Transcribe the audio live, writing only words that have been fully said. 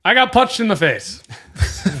I got punched in the face.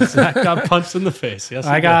 Zach got punched in the face. Yes,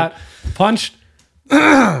 I got punched.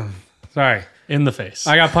 Sorry. in the face.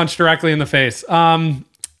 I got punched directly in the face. How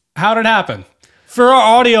did it happen? For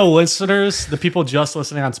our audio listeners, the people just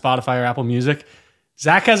listening on Spotify or Apple Music,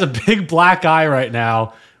 Zach has a big black eye right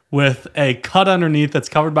now with a cut underneath that's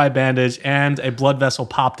covered by a bandage and a blood vessel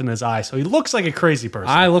popped in his eye. So he looks like a crazy person.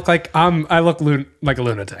 I look like like a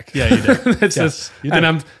lunatic. Yeah, you do. It's just,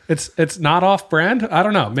 and it's not off brand. I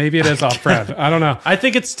don't know. Maybe it is off brand. I don't know. I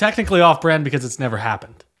think it's technically off brand because it's never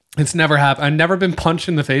happened. It's never happened. I've never been punched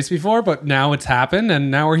in the face before, but now it's happened,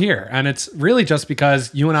 and now we're here. And it's really just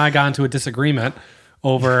because you and I got into a disagreement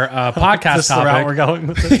over a podcast Is this topic. the route we're going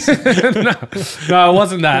with this? No, it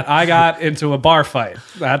wasn't that. I got into a bar fight.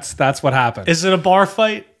 That's what happened. Is it a bar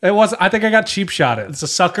fight? It was. I think I got cheap shotted. It's a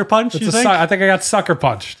sucker punch, you think? I think I got sucker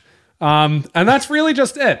punched. And that's really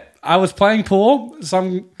just it. I was playing pool.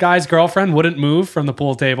 Some guy's girlfriend wouldn't move from the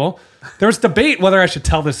pool table. There was debate whether I should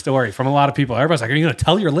tell this story from a lot of people. Everybody's like, are you going to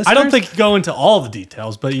tell your listeners? I don't think you go into all the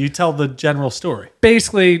details, but you tell the general story.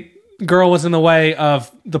 Basically, girl was in the way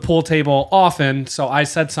of the pool table often, so I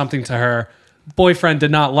said something to her. Boyfriend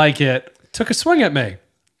did not like it. Took a swing at me.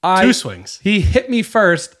 Two swings. He hit me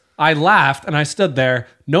first. I laughed and I stood there,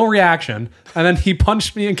 no reaction, and then he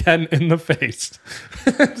punched me again in the face.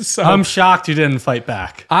 So I'm shocked you didn't fight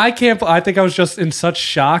back. I think I was just in such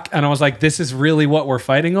shock, and I was like, this is really what we're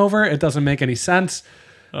fighting over. It doesn't make any sense.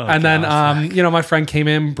 And then, my friend came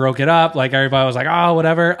in, broke it up. Like, everybody was like, oh,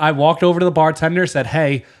 whatever. I walked over to the bartender, said,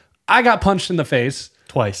 hey, I got punched in the face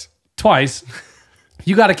Twice.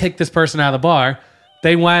 You got to kick this person out of the bar.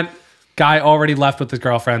 They went, guy already left with his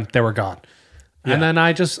girlfriend. They were gone. Yeah. And then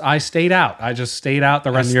I stayed out. I just stayed out the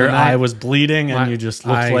rest of the night. And your eye was bleeding and you just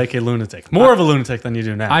looked like a lunatic. More of a lunatic than you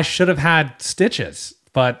do now. I should have had stitches,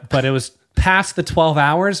 but it was past the 12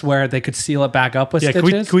 hours where they could seal it back up with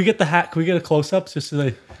stitches. Can we get the hat? Can we get a close-up just so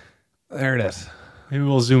they... There it is. Maybe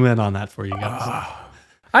we'll zoom in on that for you guys.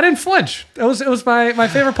 I didn't flinch. It was my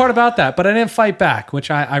favorite part about that, but I didn't fight back, which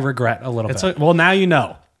I regret a little bit. Well, now you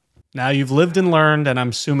know. Now you've lived and learned, and I'm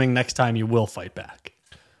assuming next time you will fight back.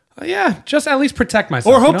 Yeah, just at least protect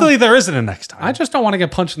myself. Or hopefully there isn't a next time. I just don't want to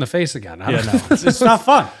get punched in the face again. It's not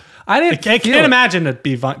fun. I can't imagine it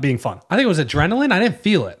being fun. I think it was adrenaline. I didn't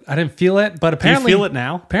feel it. But apparently... Do you feel it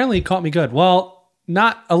now? Apparently it caught me good. Well,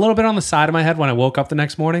 not a little bit on the side of my head when I woke up the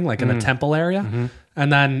next morning, like in the temple area. Mm-hmm.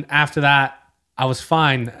 And then after that, I was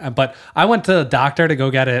fine. But I went to the doctor to go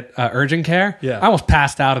get it urgent care. Yeah. I almost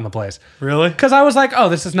passed out in the place. Really? Because I was like, oh,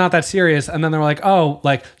 this is not that serious. And then they were like, oh,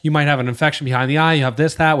 like you might have an infection behind the eye. You have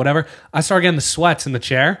this, that, whatever. I started getting the sweats in the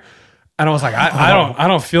chair. And I was like, I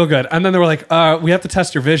don't feel good. And then they were like, we have to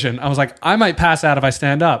test your vision. I was like, I might pass out if I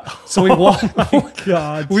stand up. So we walked.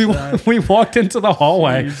 God, we walked into the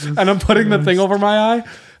hallway, Jesus and I'm putting the thing over my eye.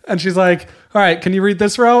 And she's like, all right, can you read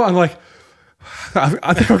this row? I'm like,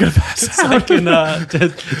 I think I'm gonna pass it's out. Like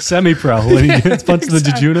in semi-pro when he gets punched in the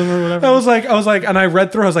jejunum or whatever. I was like, and I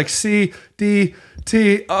read through. I was like, C D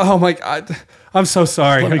T. Oh my God. I'm so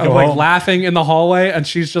sorry. I'm like laughing in the hallway, and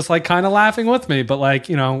she's just like kind of laughing with me, but like,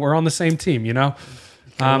 we're on the same team,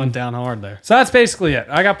 Went down hard there. So that's basically it.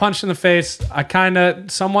 I got punched in the face. I kind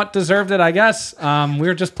of somewhat deserved it, I guess. We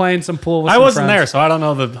were just playing some pool with some wasn't friends. there, so I don't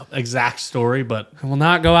know the exact story, but I will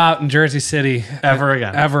not go out in Jersey City ever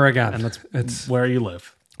again. And it's where you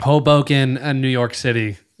live. Hoboken and New York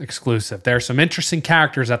City exclusive. There are some interesting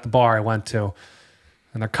characters at the bar I went to,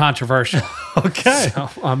 and they're controversial. Okay.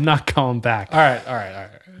 So I'm not going back. All right.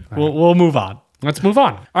 We'll move on. Let's move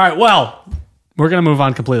on. All right, well, we're going to move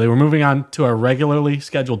on completely. We're moving on to our regularly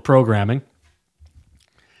scheduled programming.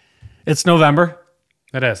 It's November.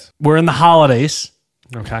 It is. We're in the holidays.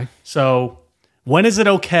 Okay. So when is it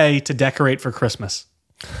okay to decorate for Christmas?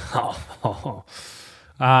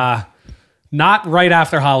 Not right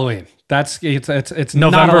after Halloween. It's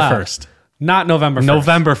November 1st. Not November 1st.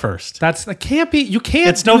 November 1st. That can't be. You can't.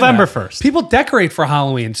 It's November 1st. People decorate for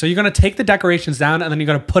Halloween. So you're going to take the decorations down and then you're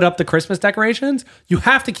going to put up the Christmas decorations. You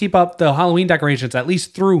have to keep up the Halloween decorations at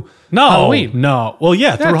least through Halloween. No. Well,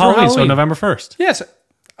 yeah, through Halloween. So November 1st. Yes.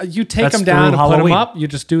 You take That's them down and Halloween. put them up. You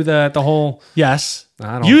just do the whole. Yes.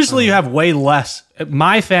 Usually you have way less.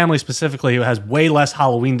 My family specifically has way less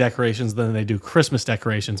Halloween decorations than they do Christmas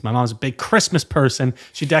decorations. My mom's a big Christmas person.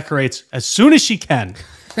 She decorates as soon as she can.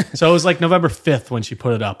 So it was like November 5th when she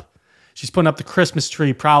put it up. She's putting up the Christmas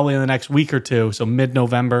tree probably in the next week or two. So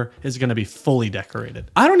mid-November is going to be fully decorated.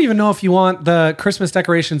 I don't even know if you want the Christmas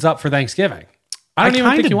decorations up for Thanksgiving. I don't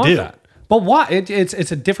even think you want that. But why? It's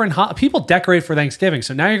a different. People decorate for Thanksgiving,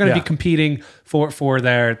 so now you're going to be competing for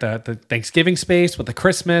the Thanksgiving space with the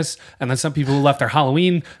Christmas, and then some people who left their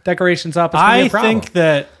Halloween decorations up. It's gonna be a problem. think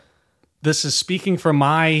that this is speaking from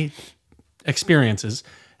my experiences.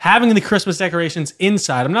 Having the Christmas decorations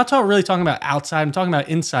inside, I'm not really talking about outside, I'm talking about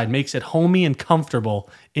inside, makes it homey and comfortable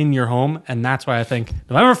in your home. And that's why I think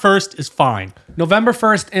November 1st is fine. November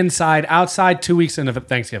 1st inside, outside 2 weeks into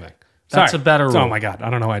Thanksgiving. That's a better rule. Oh my God, I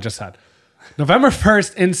don't know what I just said. November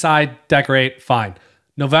 1st inside, decorate, fine.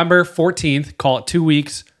 November 14th, call it 2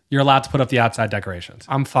 weeks. You're allowed to put up the outside decorations.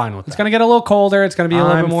 I'm fine with that. It's going to get a little colder. It's going to be a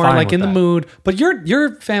little bit more fine like with in the that. mood. But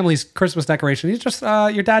your family's Christmas decoration,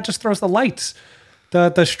 your dad just throws the lights, the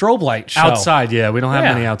strobe light show. Outside, yeah. We don't have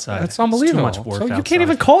many outside. That's unbelievable. It's too much work So you outside. can't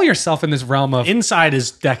even call yourself in this realm of. Inside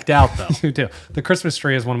is decked out, though. You do. The Christmas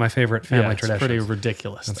tree is one of my favorite family It's traditions. pretty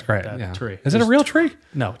ridiculous. That's great. That Yeah. tree. Is it a real tree?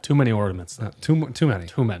 No, too many ornaments. Though. Too many.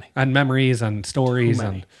 Too many. And memories and stories Too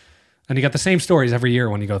many. and you got the same stories every year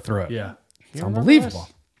when you go through it. Yeah. It's unbelievable.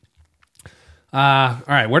 All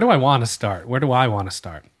right, where do I want to start?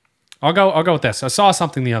 I'll go with this. I saw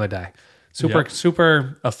something the other day.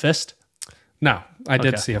 Super. A fist? No, I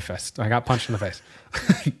did Okay. see a fist. I got punched in the face.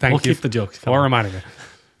 Thank We'll you keep the jokes for coming. reminding me.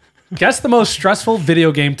 Guess the most stressful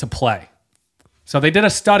video game to play. So they did a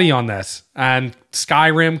study on this, and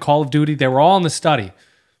Skyrim, Call of Duty, they were all in the study.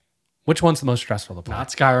 Which one's the most stressful to play? Not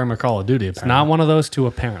Skyrim or Call of Duty, apparently. Not one of those two,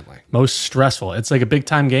 apparently. Most stressful. It's like a big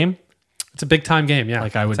time game. It's a big time game, yeah.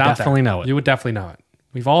 Like, I would It's out definitely there. know it. You would definitely know it.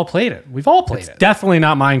 We've all played it. It. Definitely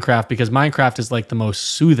not Minecraft because Minecraft is like the most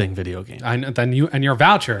soothing video game. I know, then your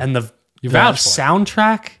voucher And the vouch for it.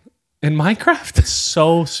 soundtrack in Minecraft.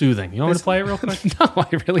 so soothing. You want me to play it real quick? No, I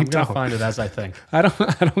really I'm gonna don't. find it as I think. I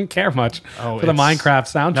don't care much for the it's- Minecraft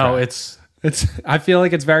soundtrack. No, it's I feel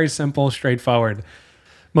like it's very simple, straightforward.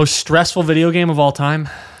 most stressful video game of all time.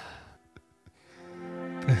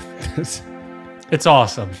 It's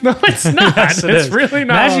awesome. No, it's not. Yes, it it's is. really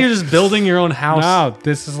not. Imagine you're just building your own house No,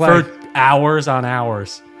 this is like for hours on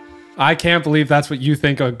hours. I can't believe that's what you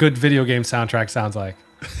think a good video game soundtrack sounds like.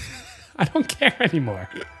 I don't care anymore.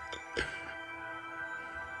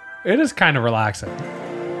 It is kind of relaxing.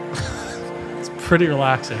 Pretty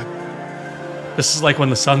relaxing. This is like when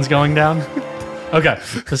the sun's going down. Okay.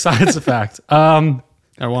 Besides the fact, I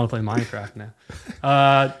want to play Minecraft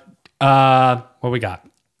now. What we got?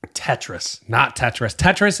 Tetris. Not Tetris.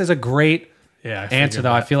 Tetris is a great Yeah. answer,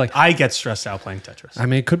 though. I feel like I get stressed out playing Tetris. I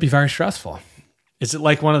mean, it could be very stressful. Is it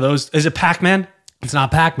like one of those? Is it Pac-Man? It's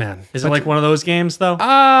not Pac-Man. Is it like one of those games though?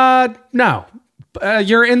 No.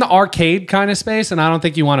 You're in the arcade kind of space, and I don't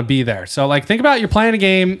think you want to be there. So, like, think about you're playing a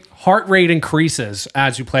game, heart rate increases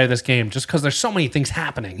as you play this game just because there's so many things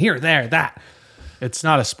happening here, there, that. It's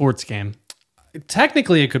not a sports game.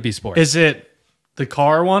 Technically, it could be sports. Is it the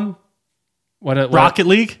car one? What Rocket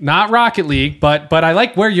League? Not Rocket League, but I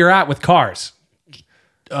like where you're at with cars.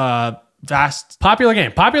 Vast Popular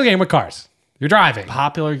game with cars. You're driving.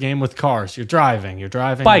 popular game with cars. You're driving.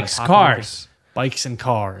 Bikes, Popular cars. game. Bikes and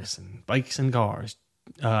cars.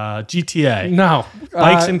 GTA. No.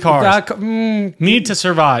 Bikes and cars. Need Need to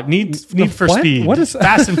survive. Need for what? speed. What is-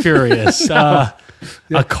 Fast and Furious? A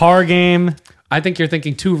car game. I think you're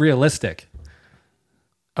thinking too realistic.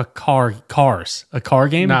 Cars. A car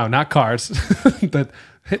game. No, not cars.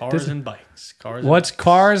 Cars and bikes. Cars. What's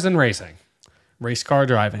cars and racing? Race car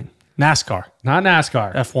driving? NASCAR. Not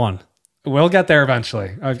NASCAR. F1. We'll get there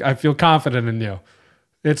eventually. I feel confident in you.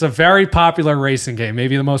 It's a very popular racing game,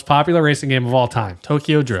 maybe the most popular racing game of all time.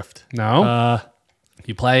 Tokyo Drift. No,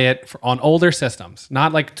 you play it on older systems,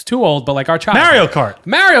 not like it's too old, but like our child. Mario Kart.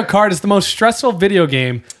 Mario Kart is the most stressful video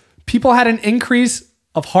game. People had an increase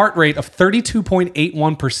of heart rate of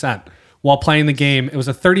 32.81% while playing the game. It was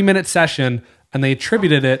a 30-minute session, and they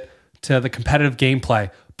attributed it to the competitive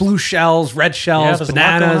gameplay. Blue shells, red shells, there's a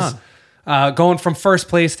lot going bananas, going from first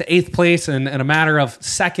place to eighth place in a matter of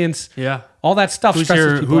seconds. Yeah. All that stuff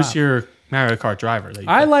stresses people Who's out. your Mario Kart driver? That you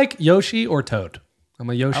I pick? like Yoshi or Toad. I'm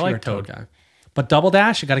a Yoshi like or Toad Toad. guy. But Double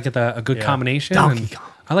Dash, you got to get a good combination. Donkey and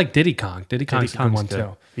Kong. I like Diddy Kong. Diddy Kong's a good one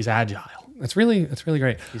too. He's agile. It's really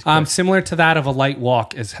great. Similar to that of a light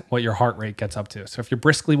walk is what your heart rate gets up to. So if you're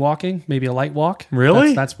briskly walking, maybe a light walk.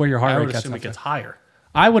 Really? That's where your heart I rate would gets assume up it to. gets higher.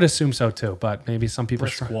 I would assume so too, but maybe some people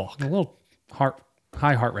Brisk walk. a little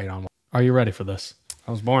high heart rate on. Are you ready for this?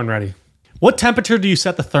 I was born ready. What temperature do you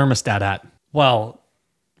set the thermostat at? Well,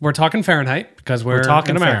 we're talking Fahrenheit because we're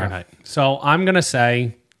talking in America. Fahrenheit. So I'm gonna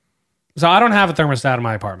say. So I don't have a thermostat in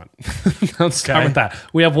my apartment. Let's start with that.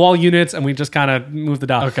 We have wall units, and we just kind of move the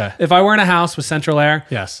dial. Okay. If I were in a house with central air,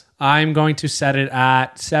 Yes. I'm going to set it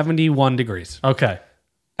at 71 degrees. Okay.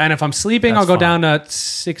 And if I'm sleeping, That's I'll go fine. down to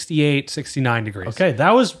 68, 69 degrees. Okay,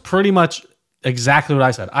 that was pretty much exactly what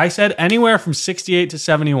I said. I said anywhere from 68 to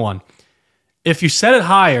 71. If you set it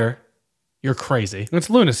higher, you're crazy. It's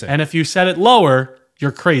lunacy. And if you set it lower,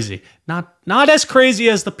 you're crazy. Not as crazy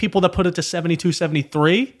as the people that put it to 72,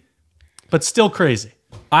 73, but still crazy.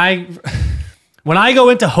 When I go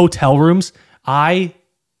into hotel rooms, I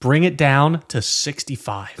bring it down to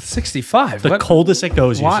 65. 65. The coldest it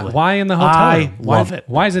goes usually. Why in the hotel I room? love it.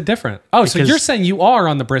 Why is it different? Oh, so Because- you're saying you are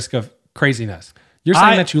on the brisk of craziness. You're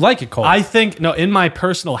saying that you like it cold. I think, no, in my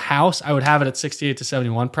personal house, I would have it at 68 to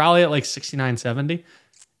 71, probably at like 69, 70.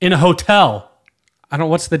 In a hotel, I don't.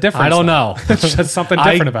 What's the difference? I don't know. It's just something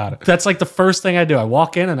different about it. That's like the first thing I do. I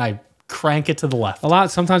walk in and I crank it to the left.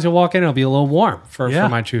 Sometimes you'll walk in, it'll be a little warm for Yeah.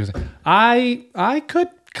 my choosing. I could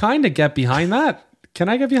kind of get behind that. Can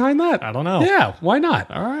I get behind that? I don't know. Yeah, why not?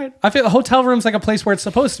 All right. I feel a hotel room's like a place where it's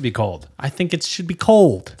supposed to be cold. I think it should be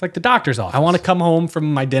cold. It's like the doctor's office. I want to come home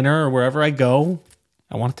from my dinner or wherever I go.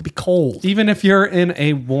 I want it to be cold. Even if you're in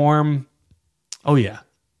a warm, Oh, yeah.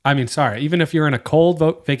 even if you're in a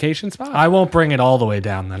cold vacation spot, I won't bring it all the way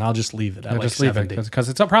down then. I'll just leave it at like just leave 70. it because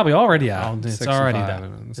it's probably already out. It's 65. already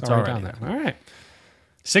down. It's It's already already down there. All right.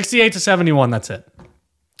 68 to 71, that's it.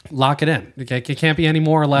 Lock it in. It can't be any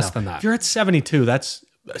more or less than that. If you're at 72, that's...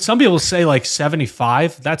 Some people say like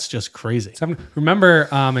 75. That's just crazy. Remember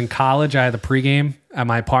in college, I had the pregame at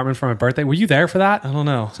my apartment for my birthday. Were you there for that? I don't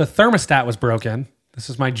know. So thermostat was broken. This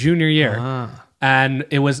is my junior year. And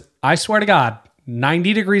it was, I swear to God,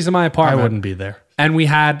 90 degrees in my I apartment. wouldn't be there. And we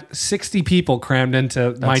had 60 people crammed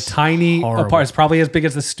into my tiny horrible. apartment. It's probably as big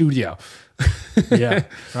as the studio. Yeah,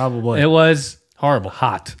 probably. It was horrible.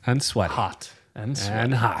 hot and sweaty. Hot and sweaty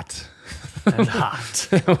And hot. and hot.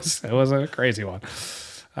 It was a crazy one.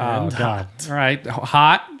 Oh, And God. All right.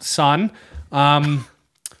 Hot, sun.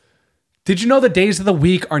 Did you know the days of the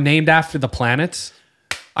week are named after the planets?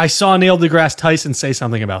 I saw Neil deGrasse Tyson say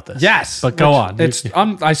something about this. Yes. But go on. It's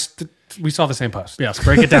we saw the same post. Yes,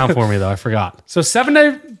 break it down for me though. I forgot. So the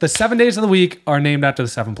 7 days of the week are named after the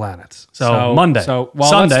 7 planets. So Monday.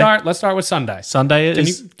 Sunday. Let's start with Sunday. Sunday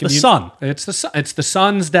is Can the you- sun. It's the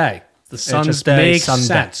sun's day. The It sun's just day, makes Sunday.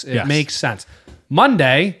 sense. It Yes. makes sense.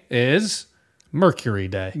 Monday is Mercury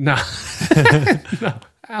Day. no. No.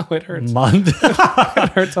 Ow, it hurts. Monday. It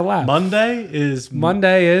hurts a lot. Monday is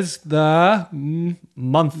Monday is the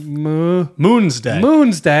Moon's Day.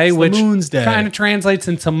 Moon's Day, the which Moon's Day. kind of translates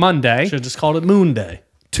into Monday. Should have just called it Moon Day.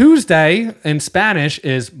 Tuesday in Spanish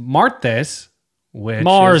is Martes, which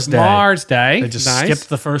Mars is Day. Mars Day. They just Nice. skipped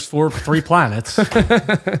the first 3 planets.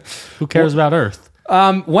 Who cares about Earth?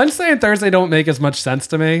 Wednesday and Thursday don't make as much sense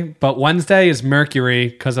to me, but Wednesday is Mercury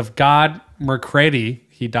because of God Mercredi.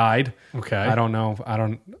 He died. Okay. I don't know. I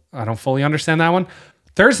don't fully understand that one.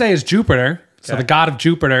 Thursday is Jupiter. So Okay. the god of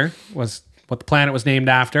Jupiter was what the planet was named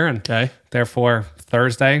after, and Okay. therefore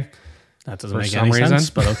Thursday. That doesn't For make some any reason. sense,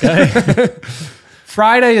 but okay.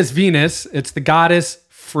 Friday is Venus. It's the goddess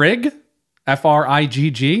Frigg,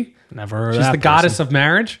 Frigg. Never heard of She's that the goddess of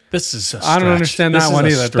marriage. This is a I don't stretch. understand This that is one a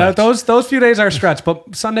either. stretch. Those few days are a stretch,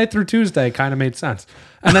 but Sunday through Tuesday kind of made sense.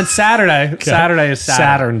 And then Saturday, Saturday is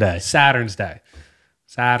Saturn Day. Saturn's Day.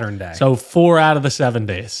 Saturn Day. So 4 out of the 7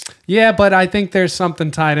 days. Yeah, but I think there's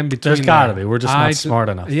something tied in between. There's gotta there. be. We're just not smart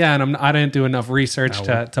enough. Yeah, and I didn't do enough research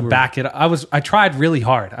to back it. I tried really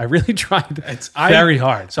hard. I really tried very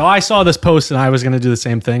hard. So I saw this post and I was going to do the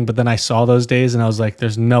same thing, but then I saw those days and I was like,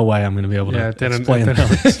 "There's no way I'm going to be able to It explain didn't,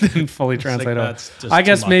 those." didn't fully translate over. that's just I too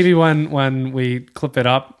guess much. maybe when we clip it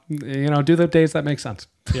up, do the days that make sense.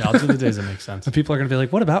 Yeah, I'll do the days that make sense. People are going to be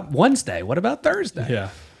like, "What about Wednesday? What about Thursday?" Yeah.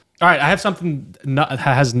 All right, I have something that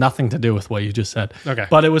has nothing to do with what you just said. Okay.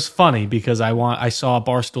 But it was funny because I saw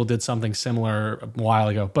Barstool did something similar a while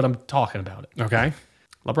ago, but I'm talking about it. Okay.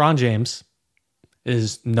 LeBron James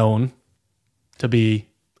is known to be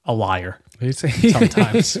a liar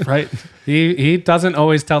sometimes, right? He doesn't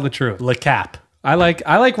always tell the truth. Le Cap. I like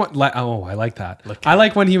that. I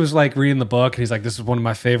like when he was like reading the book and he's like, "This is one of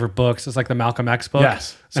my favorite books." It's like the Malcolm X book.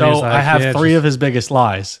 Yes. And he's So like, I have yeah, 3 of his biggest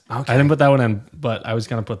lies. Okay. I didn't put that one in, but I was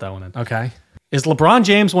going to put that one in. Okay. Is LeBron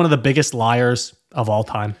James one of the biggest liars of all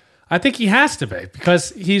time? I think he has to be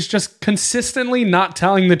because he's just consistently not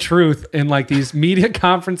telling the truth in like these media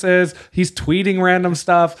conferences. He's tweeting random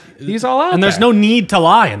stuff. He's all out And there's there. no need to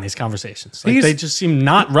lie in these conversations. Like, He's- they just seem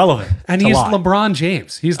not relevant. And to he's lie. LeBron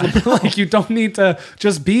James. He's like, you don't need to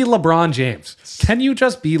just be LeBron James. Can you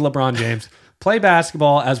just be LeBron James? Play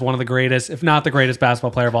basketball as one of the greatest, if not the greatest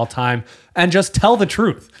basketball player of all time, and just tell the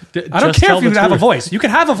truth. I don't just care tell if you the have a truth. voice. You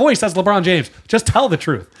can have a voice as LeBron James. Just tell the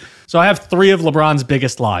truth. So I have 3 of LeBron's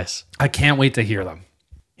biggest lies. I can't wait to hear them.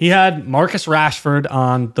 He had Marcus Rashford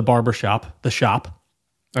on the barbershop, the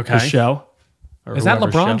Okay. show. Or Is that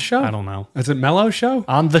whoever's LeBron's show? I don't know. Is it Mello's show?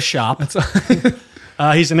 On the shop.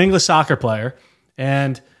 He's an English soccer player.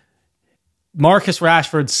 And Marcus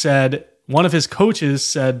Rashford said, one of his coaches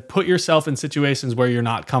said, put yourself in situations where you're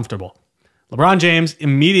not comfortable. LeBron James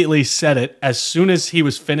immediately said it as soon as he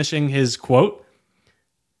was finishing his quote.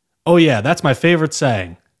 Oh yeah, that's my favorite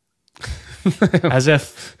saying. as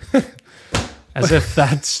if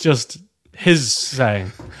that's just his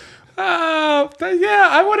saying. Yeah,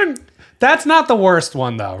 I wouldn't. That's not the worst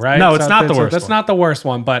one though, right? No, it's not the worst That's one. not the worst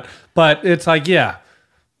one, but it's like, yeah.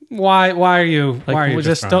 Why are you? Why are you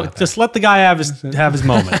just let the guy have his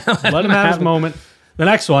moment. Let him have his moment. The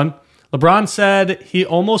next one, LeBron said he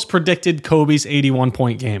almost predicted Kobe's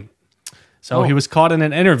 81-point game. So he was caught in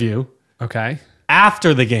an interview Okay,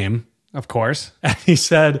 after the game, of course. and he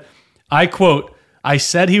said, I quote, I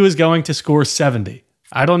said he was going to score 70.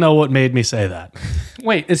 I don't know what made me say that.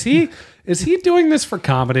 Wait, is he doing this for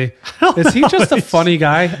comedy? Is he just a funny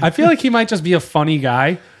guy? I feel like he might just be a funny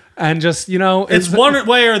guy and just, It's one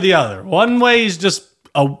way or the other. One way he's just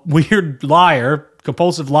a weird liar,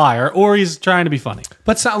 compulsive liar, or he's trying to be funny.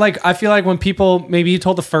 But so, I feel like when people, maybe he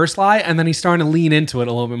told the first lie and then he's starting to lean into it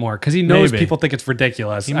a little bit more because he knows Maybe. people think it's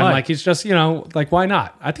ridiculous. And might. he's just, why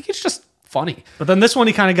not? I think it's just funny. But then this one,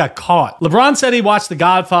 he kind of got caught. LeBron said he watched The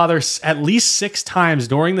Godfather at least 6 times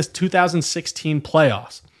during the 2016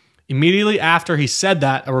 playoffs. Immediately after he said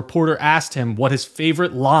that, a reporter asked him what his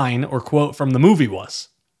favorite line or quote from the movie was.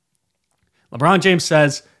 LeBron James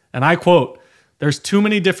says, and I quote, there's too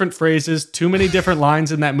many different phrases, too many different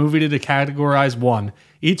lines in that movie to categorize one.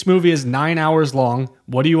 Each movie is 9 hours long.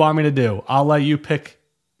 What do you want me to do? I'll let you pick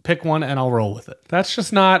one and I'll roll with it. That's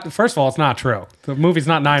just not, first of all, it's not true. The movie's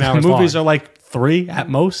not 9 hours The movies long. are like 3 at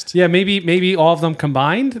most. Yeah, maybe all of them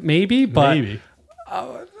combined, maybe, but Maybe.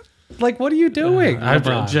 what are you doing?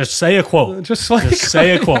 LeBron? Just say a quote. Just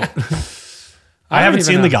say a quote. I don't haven't even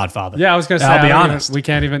seen know. The Godfather. Yeah, I was gonna say. I'll be I don't honest. we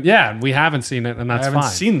can't even. Yeah, we haven't seen it, and that's I haven't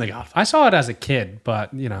fine. seen The Godfather. I saw it as a kid, but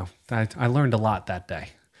I learned a lot that day.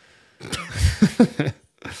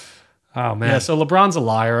 Oh man, Yeah, so LeBron's a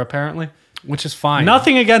liar, apparently. which is fine.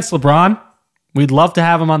 Nothing against LeBron. We'd love to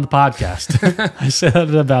have him on the podcast. I say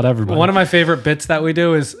that about everybody. One of my favorite bits that we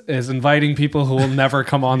do is inviting people who will never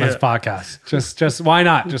come on this podcast. Just why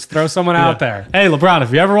not? Just throw someone out there. Hey, LeBron,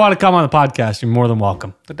 if you ever want to come on the podcast, you're more than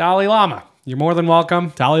welcome. The Dalai Lama. You're more than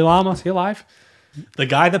welcome. Dalai Lama, Is he alive? the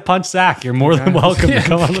guy that punched Zach, you're more than welcome to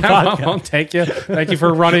come on the podcast. I'll take you. Thank you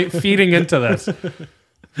for feeding into this.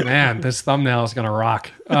 Man, this thumbnail is gonna rock.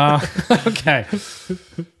 Okay.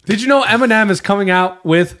 Did you know Eminem is coming out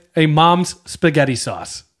with a mom's spaghetti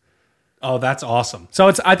sauce? Oh, that's awesome.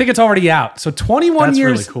 So I think it's already out. So 21 That's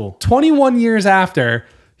years, really cool. 21 years after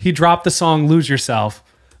he dropped the song "Lose Yourself,"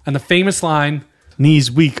 and the famous line, Knees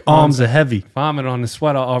weak, arms are heavy. "Vomit on the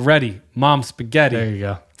sweater already, mom's spaghetti." There you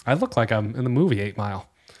go. I look like I'm in the movie 8 Mile.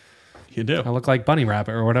 You do. I look like Bunny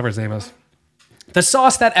Rabbit or whatever his name is. The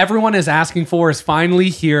sauce that everyone is asking for is finally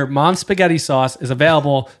here. Mom's spaghetti sauce is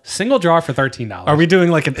available, single jar for $13. Are we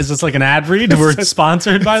doing is this like an ad read? We're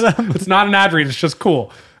sponsored by them? It's not an ad read. It's just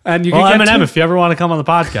cool. And you Well, can get Eminem, two, if you ever want to come on the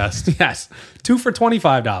podcast. yes, 2 for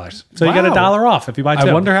 $25. So you get Wow. $1 off if you buy 2.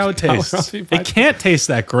 I wonder how it $1 off tastes. if you buy It can't taste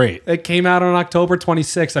that great. It came out on October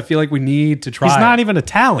 26th. I feel like we need to try He's not it. even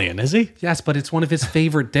Italian, is he? Yes, but it's one of his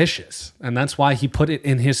favorite dishes. And that's why he put it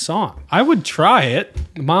in his song. I would try it.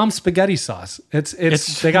 Mom's spaghetti sauce. It's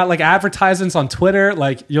they got advertisements on Twitter.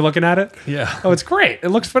 You're looking at it? Yeah. Oh, it's great. It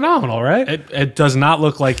looks phenomenal, right? It does not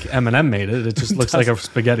look like Eminem made it. It just looks like a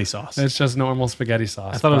spaghetti sauce. It's just normal spaghetti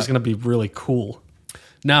sauce. I thought it was going to be really cool.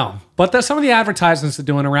 No, but some of the advertisements they're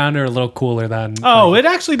doing around are a little cooler than. Oh, it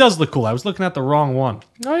actually does look cool. I was looking at the wrong one.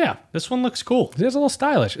 Oh yeah, This one looks cool. it is a little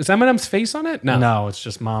stylish. Is Eminem's face on it? No. No, it's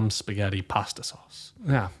just mom's spaghetti pasta sauce.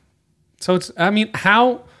 Yeah. So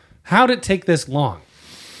how did it take this long?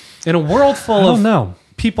 In a world full I don't of know.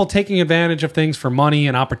 people taking advantage of things for money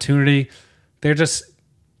and opportunity, they're just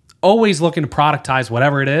always looking to productize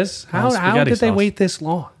whatever it is. How spaghetti did they sauce. wait this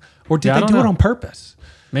long? Or did Yeah, I they don't do it know. on purpose?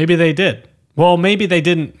 Maybe they did. Well, maybe they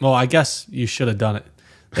didn't. Well, I guess you should have done it.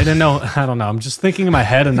 They didn't know. I don't know. I'm just thinking in my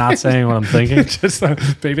head and not saying what I'm thinking. Just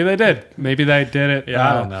maybe they did. Maybe they did it. Yeah,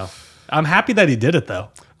 I don't know. I'm happy that he did it though.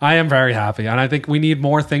 I am very happy, and I think we need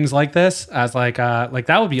more things like this. As like that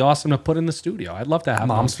would be awesome to put in the studio. I'd love to have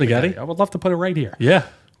Mom's spaghetti? I would love to put it right here, Yeah.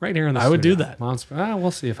 right here in the. I would studio. do that. Mom's.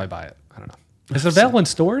 We'll see if I buy it. I don't know. Is it available in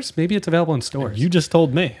stores? Maybe it's available in stores. You just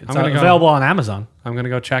told me. It's gonna go- available on Amazon. I'm gonna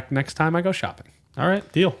go check next time I go shopping. All right.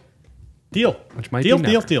 Deal. Which might Deal, be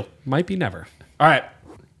deal, never. deal. Might be never. All right.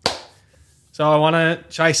 So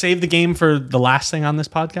should I save the game for the last thing on this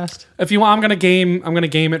podcast? If you want, I'm gonna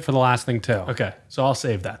game it for the last thing too. Okay. So I'll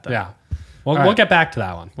save that then. Yeah. We'll right. get back to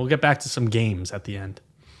that one. We'll get back to some games at the end.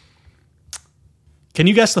 Can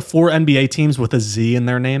you guess the 4 NBA teams with a Z in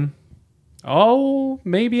their name? Oh,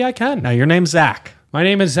 maybe I can. Now, your name's Zach. My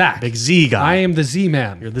name is Zach. Big Z guy. I am the Z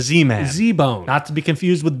man. You're the Z man. Z bone. Not to be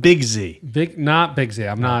confused with Big Z. Not Big Z.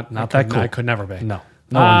 I'm not that cool. I could never be. No.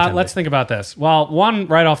 No one can let's be. think about this. Well, one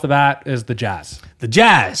right off the bat is the Jazz. The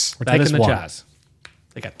Jazz. We're That taking is the one. Jazz.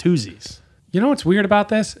 They got 2 Z's. You know what's weird about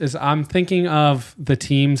this is I'm thinking of the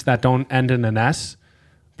teams that don't end in an S,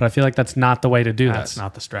 but I feel like that's not the way to do That's this.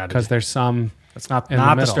 not the strategy. Because there's some That's not in the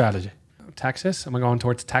the middle. strategy. Texas. Am I going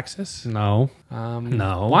towards Texas? No.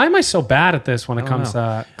 No. Why am I so bad at this when it comes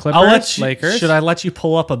to Clippers, I'll let you, Lakers? Should I let you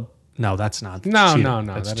pull up a... No, that's not. No, cheating. no.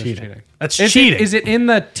 That's That is cheating. That's Is cheating. Is it in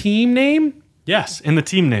the team name? Yes, in the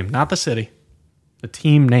team name, not the city. The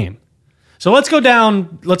team name. So let's go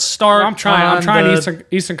down. Let's start. I'm trying the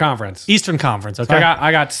Eastern Conference. Eastern Conference. Okay. So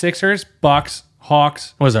I got Sixers, Bucks,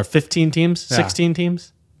 Hawks. What is there? 15 teams? Yeah. 16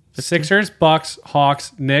 teams? Sixers, Bucks,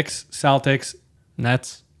 Hawks, Knicks, Celtics,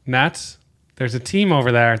 Nets. Nets. There's a team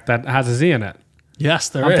over there that has a Z in it. Yes,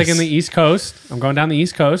 there I'm is. thinking the East Coast. I'm going down the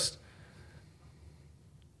East Coast.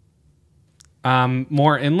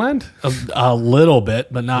 More inland. a little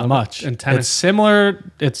bit, but not much. in Tennessee. It's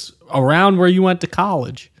similar. It's around where you went to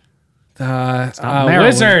college. Maryland.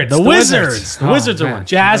 Wizards. The Wizards. The Wizards are man. one.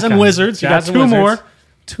 Jazz and Okay. Wizards. You Jazz got and 2 more. Wizards.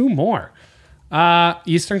 2 more.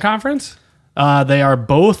 Eastern Conference. They are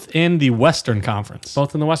both in the Western Conference.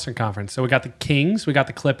 Both in the Western Conference. So we got the Kings, we got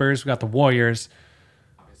the Clippers, we got the Warriors.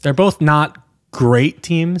 They're both not great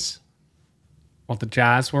teams. Well, the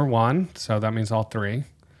Jazz were 1, so that means all 3.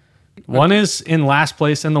 One is in last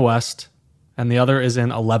place in the West, and the other is in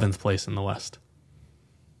 11th place in the West.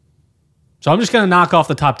 So I'm just going to knock off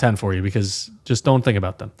the top 10 for you because just don't think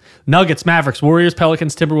about them. Nuggets, Mavericks, Warriors,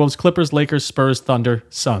 Pelicans, Timberwolves, Clippers, Lakers, Spurs, Thunder,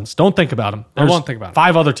 Suns. Don't think about them. I won't think about them.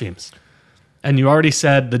 5 other teams. And you already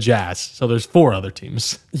said the Jazz, so there's 4 other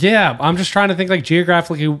teams. Yeah, I'm just trying to think like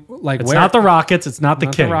geographically, like It's where. not the Rockets, it's not the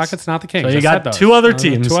Not Kings. the Rockets, not the Kings. So I you said got those. 2 other Those are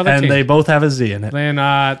teams, 2 other and teams. they both have a Z in it.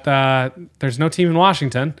 Then there's no team in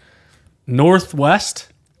Washington. Northwest,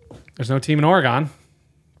 There's no team in Oregon.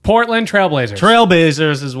 Portland Trailblazers.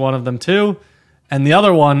 Trailblazers is one of them too. And the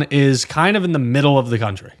other one is kind of in the middle of the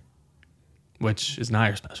country, which is not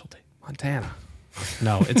your specialty. Montana.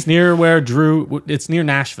 No, it's near where it's near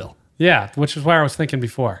Nashville. Yeah, which is where I was thinking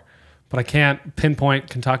before. But I can't pinpoint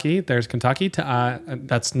Kentucky. There's Kentucky.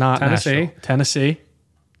 That's not Tennessee. Nashville. Tennessee.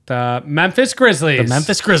 The Memphis Grizzlies. The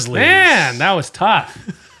Memphis Grizzlies. Man, that was tough.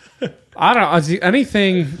 I don't know.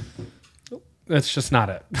 Anything, that's just not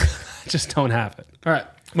it. I just don't have it. All right,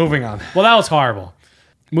 moving on. Well, that was horrible.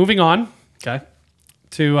 Moving on Okay,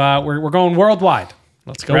 to, we're going worldwide.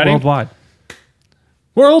 let's go Ready? worldwide.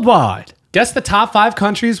 Worldwide. Guess the top 5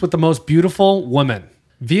 countries with the most beautiful women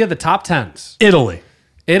via the top 10s. Italy.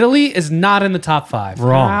 Italy is not in the top 5.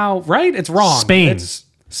 Wrong. How? Right? It's wrong. Spain.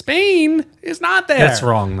 Spain is not there. That's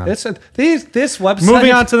wrong, then. This website.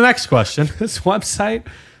 Moving on to the next question. This website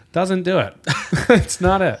doesn't do it. It's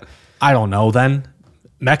not it. I don't know then.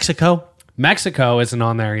 Mexico. Mexico isn't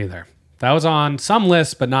on there either. That was on some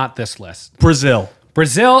lists, but not this list. Brazil.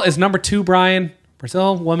 Brazil is number 2, Brian.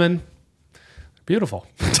 Brazil, woman. Beautiful.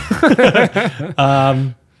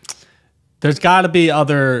 There's got to be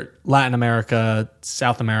other Latin America,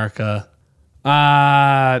 South America.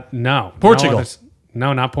 No. Portugal.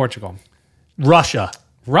 No, not Portugal. Russia.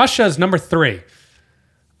 Russia is number 3.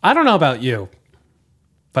 I don't know about you,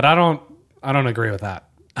 but I don't agree with that.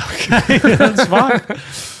 That's fine.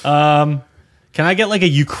 Can I get like a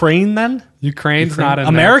Ukraine then? Ukraine's not in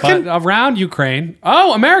American? there. But around Ukraine.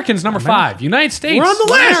 Oh, American's number 5. United States. We're on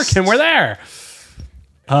the list. American, we're there.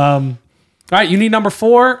 All right, you need number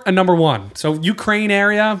 4 and number 1. So Ukraine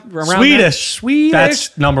area around Swedish. there. Swedish.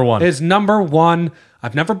 That's number 1. Is number 1.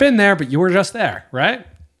 I've never been there, but you were just there, right?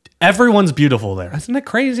 Everyone's beautiful there. Isn't it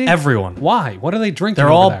crazy? Everyone. Why? What are they drinking? They're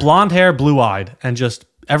over all there? blonde hair, blue eyed, and just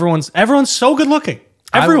everyone's so good looking.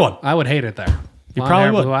 Everyone. I would hate it there. You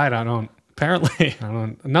probably would. Blue-eyed, I don't. Apparently.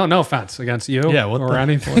 No offense against you. Yeah. or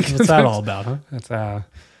anything. What's that all about, huh? That's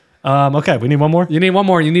Okay, we need one more. You need one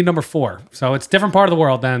more. You need number 4. So it's a different part of the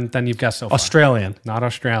world than you've guessed so far. Australian. Not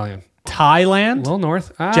Australian. Thailand. A little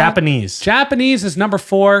north. Japanese. Japanese is number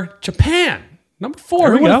 4. Japan. Number 4. There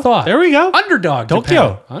Who we would go. have thought? There we go. Underdog.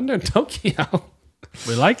 Tokyo. Japan. Under Tokyo.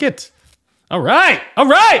 We like it. All right. All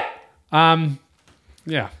right.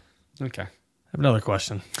 Yeah. Okay. I have another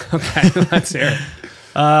question. Okay. Let's hear it.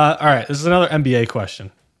 All right. This is another NBA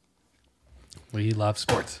question. We love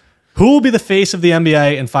sports. Who will be the face of the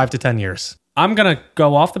NBA in 5 to 10 years? I'm gonna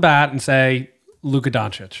go off the bat and say Luka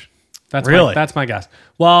Doncic. Really? That's my guess.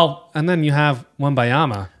 Well, and then you have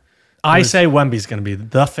Wembayama. I say Wemby's going to be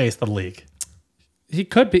the face of the league. He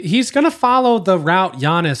could be. He's gonna follow the route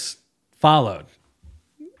Giannis followed.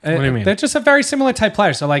 What do you mean? They're just a very similar type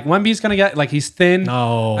player. So like Wemby's gonna get like he's thin.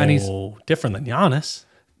 No, and he's different than Giannis.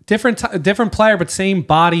 different player, but same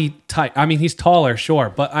body type. I mean, he's taller, sure,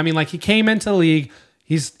 but I mean, like he came into the league.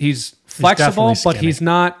 He's flexible, definitely but skinny.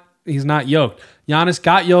 he's not yoked. Giannis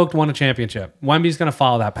got yoked, won a championship. Wemby's gonna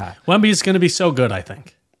follow that path. Wemby's going to be so good, I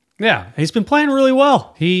think. Yeah, He's been playing really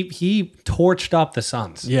well. he torched up the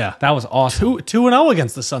Suns. Yeah. that was awesome. 2-0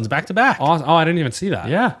 against the Suns back to back. Awesome. Oh, I didn't even see that.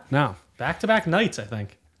 Yeah. no. Back to back nights, I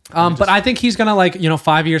think. But I think he's gonna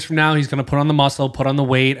 5 years from now, he's gonna put on the muscle, put on the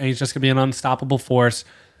weight, and he's just gonna be an unstoppable force.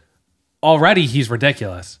 Already, he's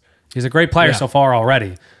ridiculous. He's a great player Yeah. so far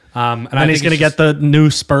already. And And he's going to get the new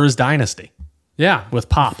Spurs dynasty yeah with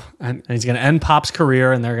Pop. And- And he's going to end Pop's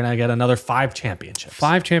career, and they're going to get another 5 championships.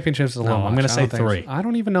 5 championships is a little. I'm much. gonna I say don't think- 3. I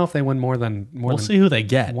don't even know if they win more than We'll see who they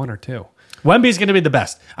get. 1 or 2. Wemby's going to be the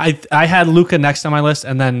best. I had Luka next on my list,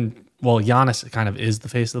 and then, Giannis kind of is the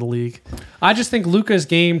face of the league. I just think Luka's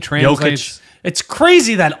game translates. Jokic. It's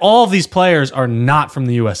crazy that all of these players are not from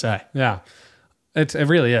the USA. Yeah, it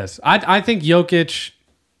really is. I think Jokic,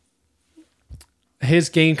 his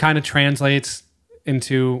game kind of translates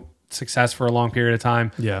into success for a long period of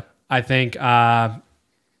time. Yeah. I think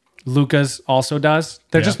Luka's also does.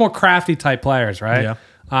 They're Yeah. just more crafty type players, right?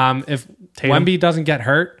 Yeah. If Tatum. Wemby doesn't get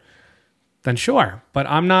hurt, then sure. But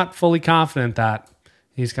I'm not fully confident that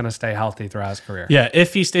he's going to stay healthy throughout his career. Yeah,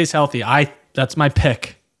 if he stays healthy, that's my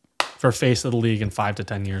pick for face of the league in 5 to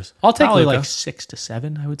 10 years. I'll take Probably Luka. like 6 to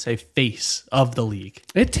 7. I would say face of the league.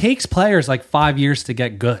 It takes players like 5 years to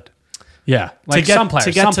get good. Yeah, Like some players,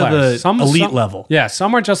 to get to the elite level. Yeah,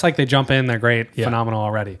 some are just like they jump in, they're great, Yeah. phenomenal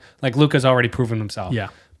already. Like Luka's already proven himself. Yeah.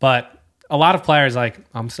 But a lot of players, like,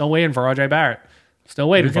 I'm still waiting for RJ Barrett. Still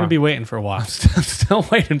waiting You're for going him. to be waiting for a while. I'm still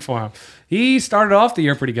waiting for him. He started off the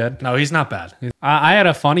year pretty good. No, he's not bad. I had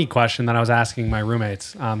a funny question that I was asking my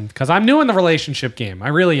roommates because I'm new in the relationship game. I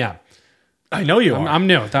really am. I know you are. I'm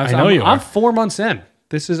new. I know you are. I'm 4 months in.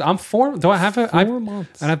 I'm 4. Do I have a 4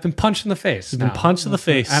 months? And I've been punched in the face. Been punched in the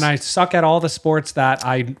face. And I suck at all the sports that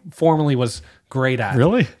I formerly was great at.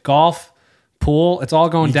 Really? Golf, pool, it's all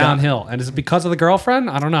going got- downhill. And is it because of the girlfriend?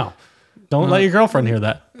 I don't know. Don't let your girlfriend hear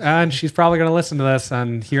that. And she's probably going to listen to this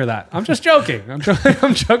and hear that. I'm just joking. I'm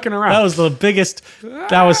joking around. That was the biggest.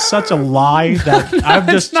 That was such a lie that I'm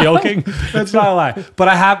just joking. That's not a lie.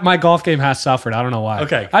 But my golf game has suffered. I don't know why.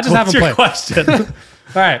 Okay, I just what's haven't your played. question? All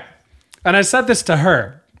right. And I said this to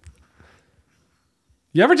her.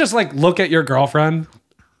 You ever just like look at your girlfriend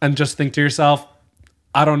and just think to yourself,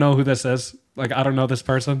 I don't know who this is. Like, I don't know this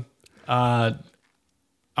person.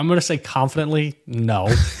 I'm gonna say confidently, no.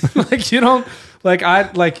 Like, you don't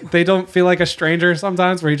they don't feel like a stranger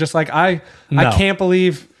sometimes where you're just like, I No. can't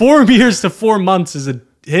believe 4 years to 4 months is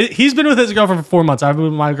he's been with his girlfriend for 4 months. I've been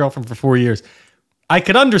with my girlfriend for 4 years. I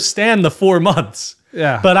could understand the 4 months.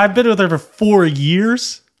 Yeah. But I've been with her for 4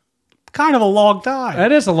 years. Kind of a long time.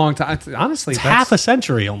 it is a long time. Honestly, It's half a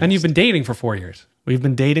century almost. and you've been dating for 4 years. We've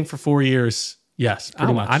been dating for 4 years. Yes,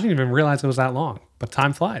 pretty much. I didn't even realize it was that long, but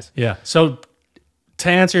time flies. Yeah. So to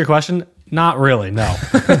answer your question, not really, no.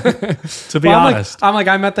 To be Well, honest. I'm like,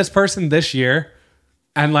 I met this person this year,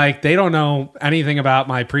 and like they don't know anything about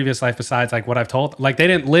my previous life besides like what I've told. Like they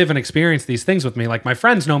didn't live and experience these things with me. Like my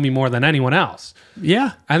friends know me more than anyone else.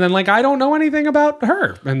 Yeah. And then like I don't know anything about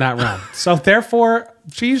her in that realm. So therefore,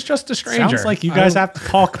 she's just a stranger. Sounds like you guys have to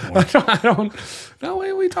talk more. I don't. No,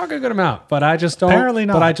 we talk a good amount, but I just don't. Apparently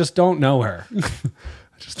not. But I just don't know her.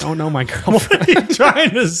 I just don't know my girlfriend. What are you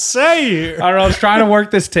trying to say here? I don't know. I was trying to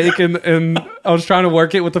work this take, and I was trying to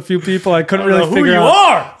work it with a few people. I couldn't I don't really know figure who you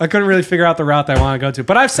out. are. I couldn't really figure out the route that I want to go to.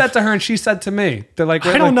 But I've said to her, and she said to me, "They're like,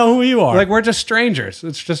 I don't know who you are. Like we're just strangers.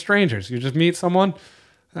 It's just strangers. You just meet someone,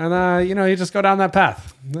 and you just go down that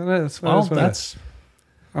path. That's what it is. that's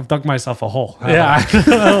I've dug myself a hole. yeah.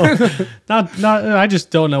 I don't know. I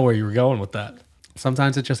just don't know where you were going with that.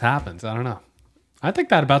 Sometimes it just happens. I don't know. I think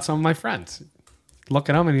that about some of my friends. Look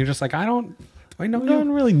at them, and you're just like, do I know I you?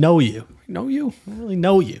 don't really know you. I know you. I don't really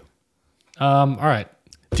know you. All right.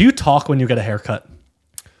 Do you talk when you get a haircut?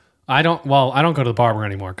 I don't. Well, I don't go to the barber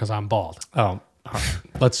anymore because I'm bald. Oh, all right.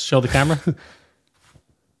 Let's show the camera.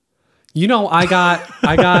 I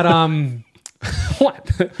got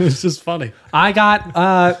what? It's just funny. I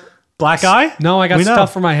got Black eye? no, I got We know.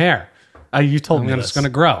 stuff for my hair. You told me I'm this. just gonna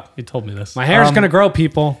grow. You told me this. My hair's gonna grow,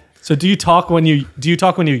 people. So do you talk when you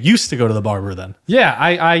used to go to the barber then? Yeah,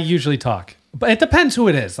 I usually talk. But it depends who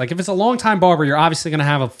it is. Like if it's a long-time barber, you're obviously going to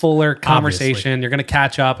have a fuller conversation. Obviously. You're going to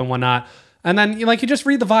catch up and whatnot. And then you just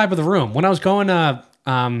read the vibe of the room. When I was going to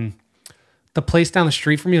the place down the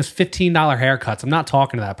street from me, it was $15 haircuts. I'm not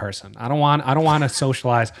talking to that person. I don't want to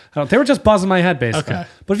socialize. They were just buzzing my head basically. Okay.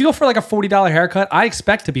 But if you go for like a $40 haircut, I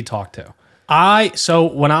expect to be talked to. So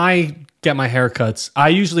when I get my haircuts, I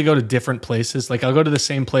usually go to different places. Like I'll go to the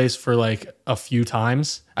same place for like a few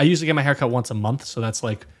times. I usually get my haircut once a month, so that's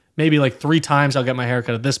like maybe like 3 times I'll get my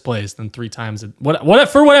haircut at this place, then 3 times at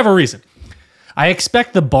for whatever reason. I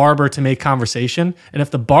expect the barber to make conversation, and if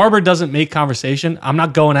the barber doesn't make conversation, I'm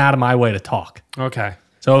not going out of my way to talk. Okay.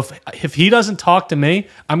 So if he doesn't talk to me,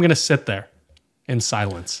 I'm going to sit there in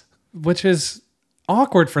silence. Which is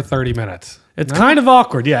awkward for 30 minutes. It's kind of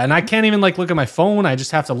awkward, yeah. And I can't even like look at my phone. I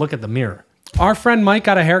just have to look at the mirror. Our friend Mike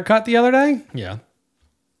got a haircut the other day. Yeah.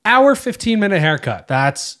 Hour 15-minute haircut.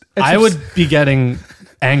 I would be getting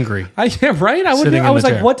angry. Yeah, right? I Sitting in was the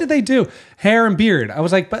like, chair. what did they do? Hair and beard. I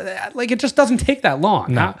was like, but like it just doesn't take that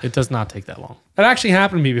long. No, it does not take that long. It actually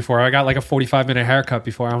happened to me before. I got like a 45-minute haircut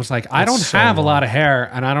before. I was like, I don't so have a long. lot of hair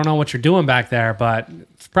and I don't know what you're doing back there, but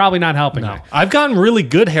it's probably not helping me. I've gotten really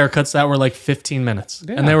good haircuts that were like 15 minutes.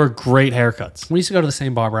 Yeah. And they were great haircuts. We used to go to the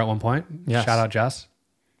same barber at one point. Yes. Shout out Jess.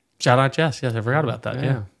 Shout out Jess. Yes, I forgot about that.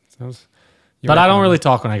 Yeah. That was- But I don't really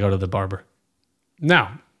talk when I go to the barber. No,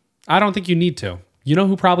 I don't think you need to. You know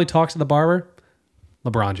who probably talks to the barber?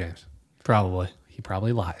 LeBron James. Probably. He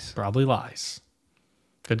probably lies. Probably lies.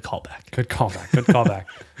 Good callback. Good callback. Good callback.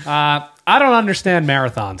 I don't understand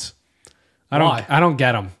marathons. Why? I don't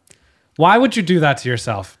get them. Why would you do that to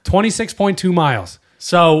yourself? 26.2 miles.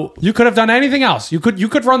 So You could have done anything else. You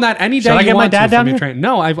could run that any day. Should I you get my want to dad from down your here? train.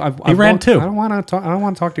 No, I ran too. I don't want to talk. I don't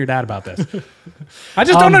want to talk to your dad about this. I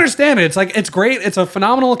just don't understand it. It's like it's great. It's a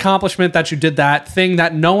phenomenal accomplishment that you did that thing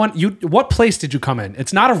that no one. What place did you come in?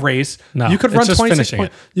 It's not a race. No, you could it's run just 26. finishing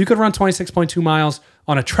it. You could run 26.2 miles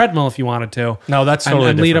on a treadmill if you wanted to. No, that's and- totally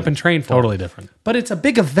and lead different. up and train for it. Totally different. But it's a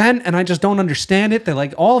big event, and I just don't understand it. They're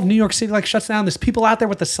like all of New York City like shuts down. There's people out there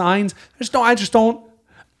with the signs. I just don't.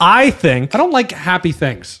 I think I don't like happy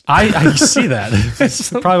things. I see that. That's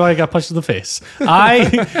probably why I got punched in the face.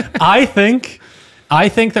 I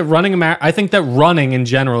think that running in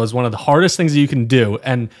general is one of the hardest things that you can do,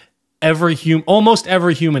 and almost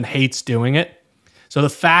every human hates doing it. So the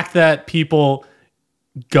fact that people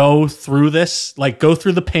go through this, like go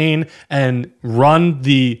through the pain and run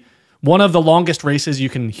one of the longest races you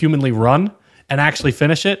can humanly run and actually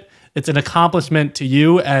finish it, it's an accomplishment to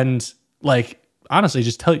you and like honestly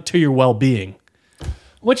just to your well-being.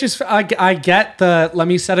 Which is, I get the, let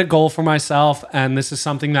me set a goal for myself, and this is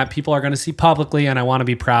something that people are going to see publicly, and I want to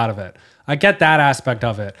be proud of it. I get that aspect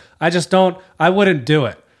of it. I wouldn't do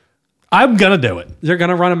it. I'm gonna do it. You're going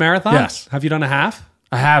to run a marathon? Yes. Have you done a half?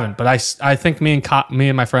 I haven't, but I think me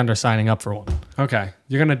and my friend are signing up for one. Okay.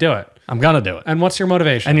 You're going to do it. I'm gonna do it. And what's your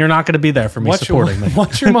motivation? And you're not gonna be there for me supporting me.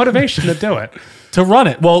 What's your motivation to do it? To run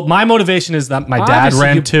it. Well, my motivation is that my dad Obviously,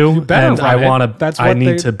 ran you two, better and run it. I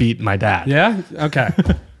need to beat my dad. Yeah? Okay.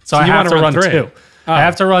 So I you have wanna to run three. two. Oh. I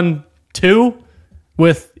have to run two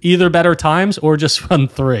with either better times or just run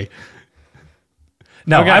 3.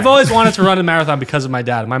 No, Okay. I've always wanted to run a marathon because of my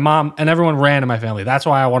dad. My mom and everyone ran in my family. That's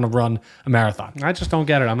why I want to run a marathon. I just don't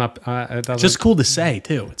get it. I'm not, it doesn't. Just cool to say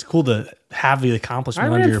too. It's cool to have the accomplishment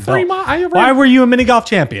I under ran your 3 belt. miles. Why were you a mini golf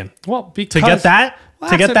champion? Well, because. To get that? Well,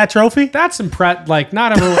 to get that trophy? That's like,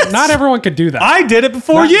 not everyone could do that. I did it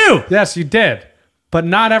before you. Yes, you did. But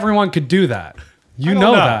not everyone could do that. You I don't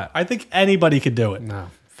know that. I think anybody could do it. No.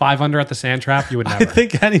 5 under at the sand trap, you would never. I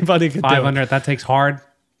think anybody could do 5 it. under, that takes hard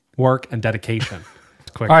work and dedication. It's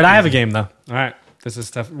quick. All right, I have a game though. All right. This is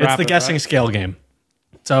stuff. It's the guessing scale game.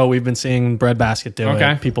 So we've been seeing Breadbasket do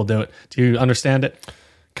Okay. it. People do it. Do you understand it?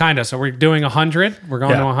 Kind of. So we're doing 100. We're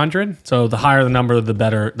going Yeah. to 100. So the higher the number, the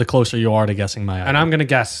better, the closer you are to guessing my And item. I'm going to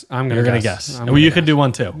guess. You're going to guess. I'm Well, you could do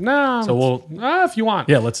one too. No. So we'll, if you want.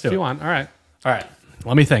 Yeah, let's do If it. you want. All right. all right,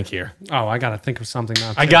 let me think here. Oh, I got to think of something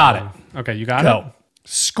now. I too. got it. Okay. You got Go. it?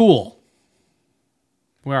 School.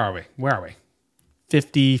 Where are we?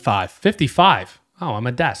 55. 55. Oh, I'm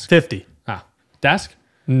a desk. 50. Ah, desk?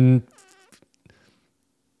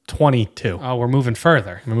 22. Oh, we're moving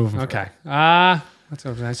further. We're moving Okay. What's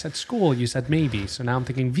over? I said school. You said maybe. So now I'm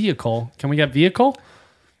thinking vehicle. Can we get vehicle?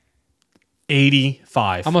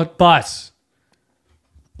 85. I'm a bus.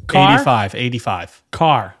 Car? 85. 85.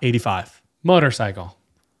 Car. 85. Motorcycle.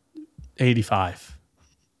 85.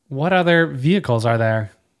 What other vehicles are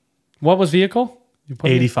there? What was vehicle? You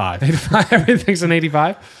put 85. 85. Everything's an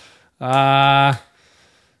 85.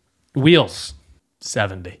 Wheels.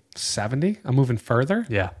 70. 70. I'm moving further.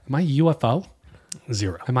 Yeah. Am I UFO?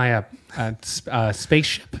 0. Am I a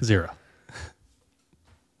spaceship? 0.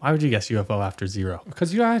 Why would you guess UFO after 0?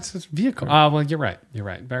 Because it's a vehicle. Well, you're right. You're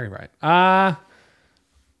right. Very right.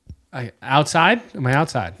 Outside? Am I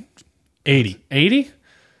outside? 80. 80?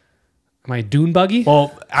 Am I a dune buggy?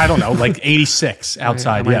 Well, I don't know, like 86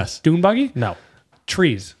 outside, Am I a yes. dune buggy? No.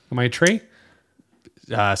 Trees. Am I a tree?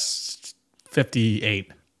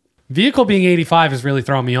 58. Vehicle being 85 is really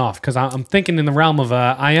throwing me off because I'm thinking in the realm of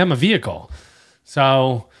I am a vehicle.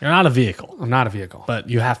 So You're not a vehicle, I'm not a vehicle. but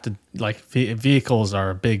you have to, like, vehicles are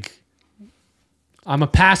a big I'm a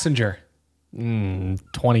passenger.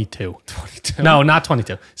 22. 22. No, not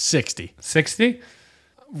 22. 60. 60.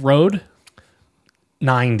 Road.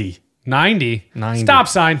 90. 90. 90. Stop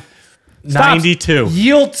sign. Stop. 92.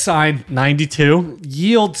 Yield sign. 92.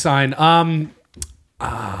 Yield sign.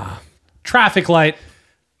 Traffic light.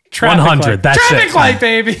 100. That's Traffic it. light,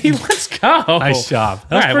 baby. Let's go. Nice job.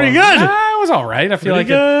 That's All right, pretty well, good. That was all right. I feel Pretty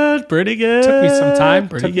like good. Pretty good. took me some time.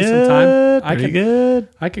 Pretty Took me good. some time. Pretty good.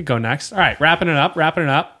 I could go next. All right, wrapping it up.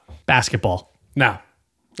 Basketball. No.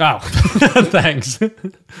 Oh, Thanks.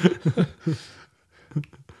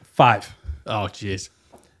 5. Oh, jeez.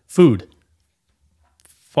 Food.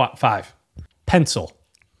 5. Pencil.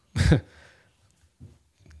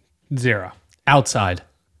 0. Outside.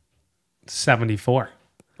 74.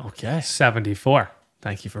 Okay. 74.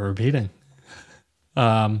 Thank you for repeating.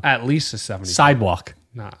 At least a 70. Sidewalk.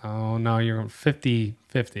 No, oh no, you're 50.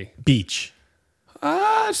 Beach.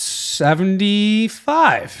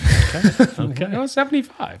 75. Okay. No,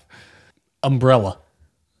 75. Umbrella.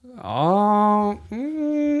 Oh,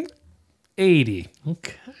 80.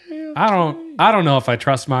 Okay. I don't know if I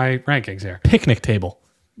trust my rankings here. Picnic table.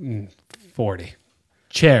 40.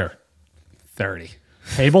 Chair. 30.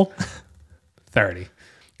 Table. 30.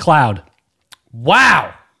 Cloud.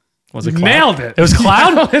 Wow. Was it cloud? Nailed it. It was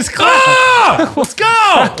cloud? It's cloud. Let's go.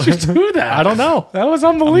 How'd you do that? I don't know. That was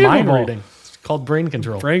unbelievable. Mind reading. It's called brain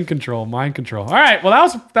control. Brain control, mind control. All right. Well,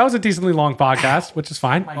 that was a decently long podcast, which is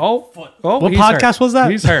fine. What What podcast was that?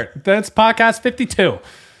 He's hurt. That's podcast 52.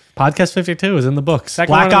 Podcast 52 is in the books.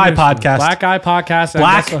 Second Black one Eye of the- Podcast. Black Eye Podcast. and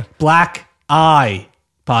guess what? Black Eye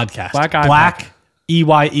Podcast. Black Eye Black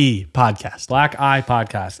EYE Podcast. Black Eye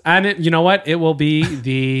Podcast. And you know what? It will be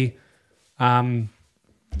the one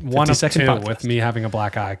of 52nd two podcast. with me having a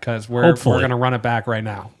black eye because we're Hopefully. going to run it back right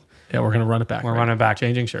now. Yeah, we're going to run it back. We're running back.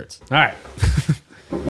 Changing shirts. All right.